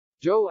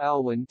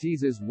Alwyn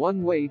teases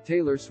one way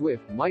Taylor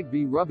Swift might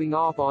be rubbing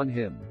off on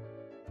him.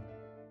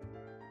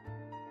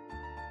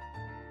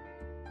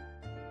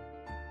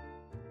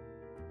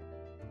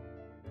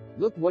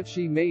 Look what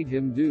she made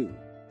him do.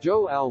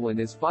 Alwyn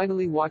is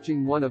finally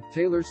watching one of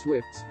Taylor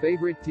Swift's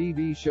favorite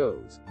TV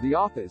shows, The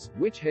Office,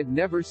 which had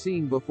never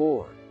seen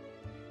before.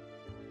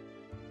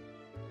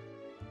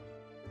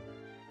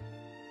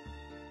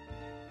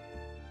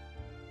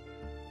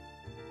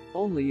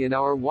 Only in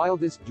our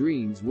wildest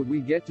dreams would we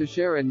get to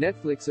share a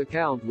Netflix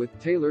account with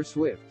Taylor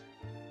Swift.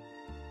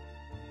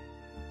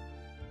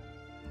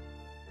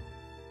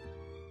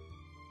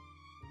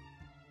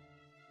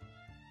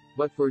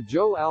 But for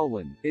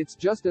Alwyn, it's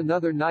just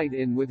another night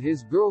in with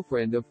his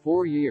girlfriend of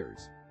 4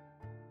 years.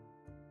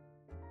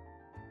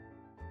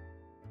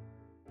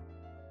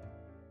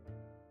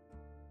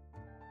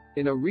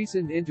 In a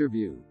recent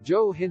interview,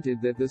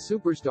 hinted that the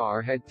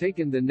superstar had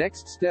taken the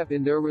next step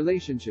in their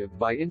relationship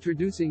by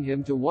introducing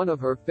him to one of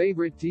her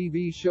favorite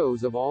TV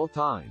shows of all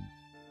time.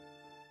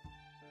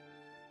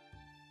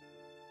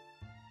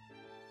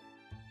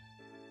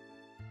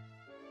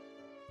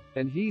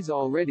 And he's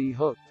already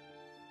hooked.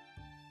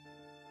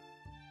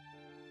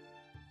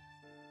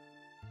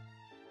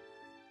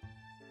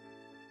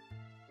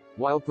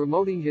 While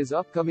promoting his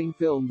upcoming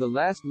film The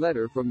Last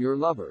Letter from Your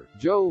Lover,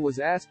 was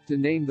asked to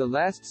name the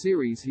last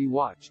series he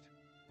watched.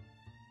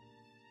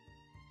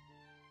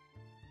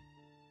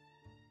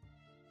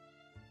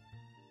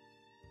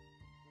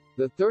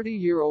 The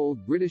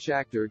 30-year-old British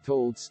actor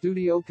told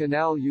Studio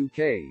Canal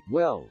UK,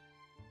 "Well,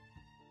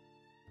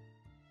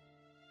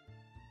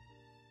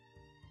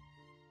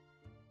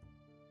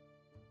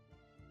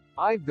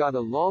 I've got a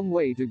long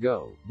way to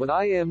go, but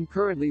I am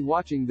currently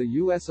watching the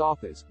US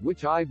Office,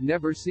 which I've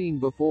never seen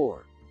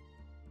before."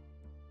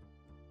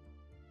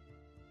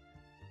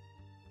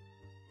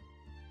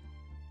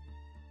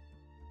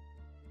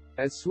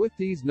 As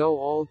Swifties know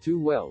all too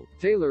well,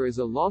 Taylor is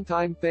a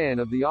longtime fan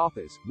of The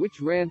Office,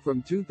 which ran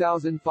from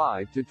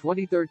 2005 to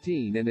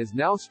 2013 and is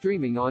now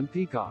streaming on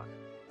Peacock.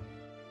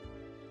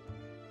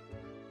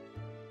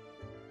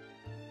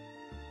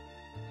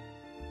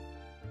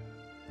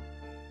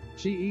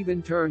 She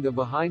even turned a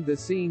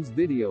behind-the-scenes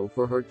video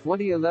for her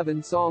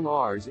 2011 song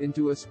Ours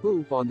into a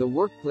spoof on the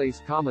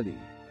workplace comedy.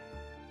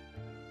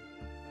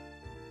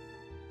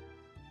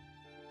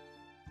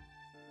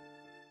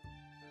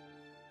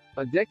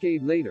 A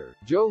decade later,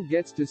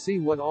 gets to see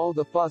what all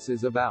the fuss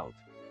is about.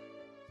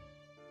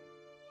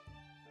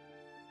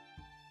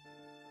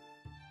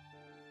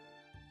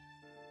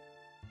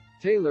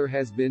 Taylor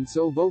has been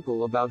so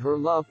vocal about her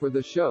love for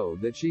the show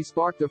that she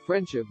sparked a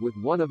friendship with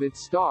one of its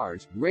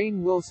stars,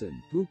 Rainn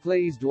Wilson, who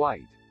plays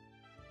Dwight.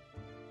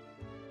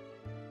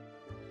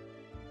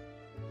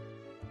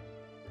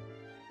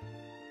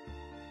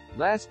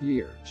 Last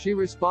year, she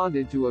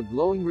responded to a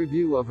glowing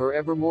review of her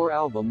Evermore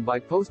album by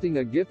posting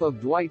a gif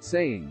of Dwight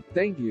saying,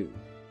 "Thank you."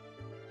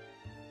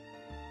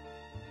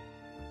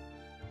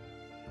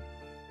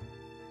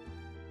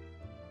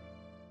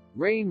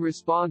 Rainn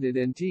responded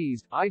and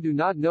teased, "I do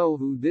not know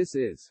who this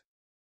is."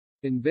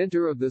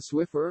 Inventor of the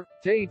Swiffer?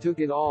 Tay took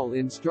it all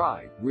in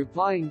stride,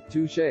 replying,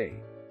 "Touché."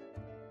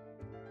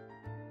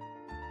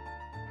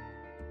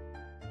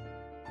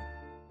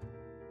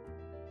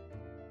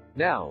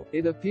 Now,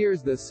 it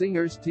appears the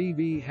singer's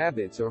TV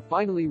habits are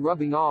finally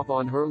rubbing off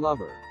on her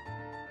lover.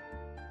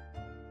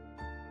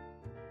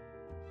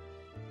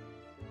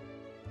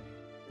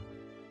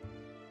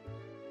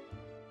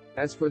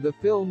 As for the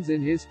films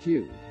in his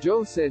queue,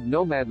 said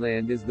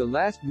Nomadland is the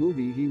last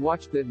movie he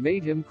watched that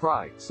made him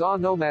cry. Saw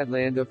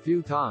Nomadland a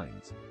few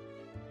times.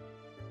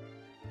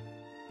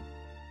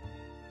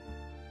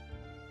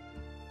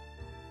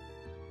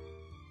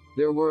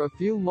 There were a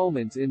few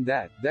moments in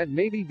that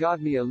maybe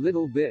got me a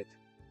little bit.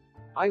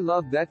 I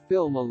loved that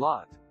film a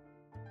lot.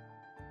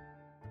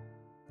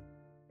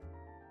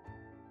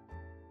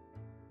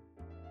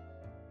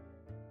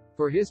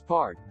 For his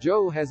part,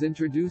 has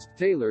introduced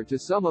Taylor to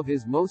some of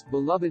his most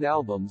beloved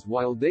albums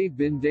while they've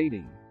been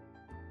dating.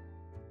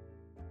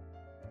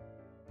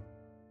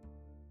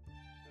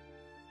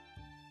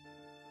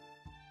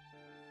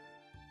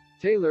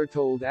 Taylor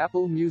told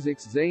Apple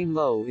Music's Zane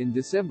Lowe in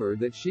December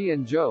that she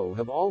and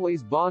have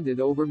always bonded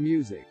over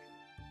music.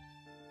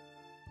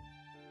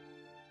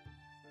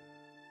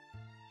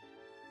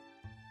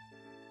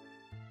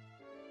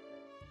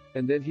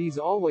 And that he's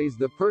always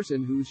the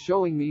person who's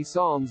showing me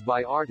songs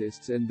by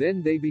artists and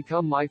then they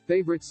become my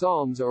favorite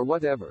songs or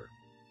whatever.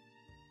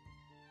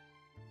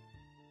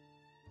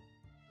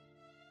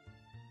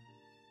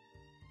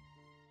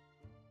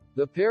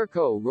 The pair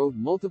co-wrote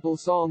multiple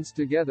songs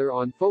together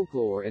on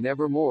Folklore and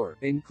Evermore,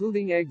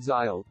 including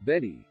Exile,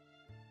 Betty,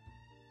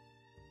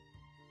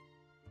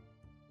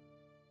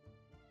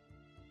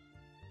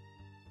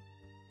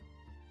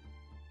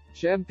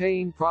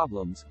 Champagne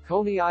Problems,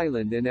 Coney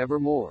Island and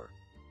Evermore.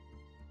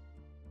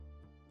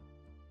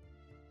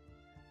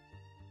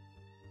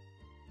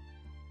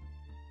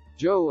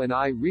 And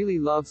I really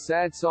love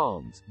sad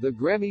songs, the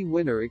Grammy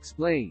winner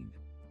explained.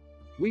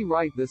 We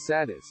write the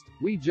saddest.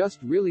 We just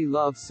really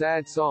love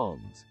sad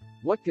songs.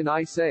 What can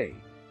I say?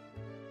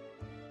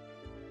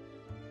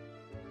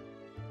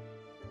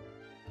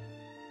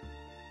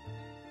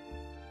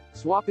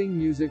 Swapping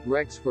music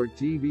recs for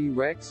TV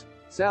recs?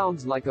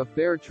 Sounds like a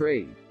fair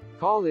trade.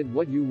 Call it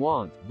what you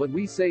want, but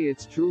we say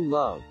it's true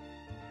love.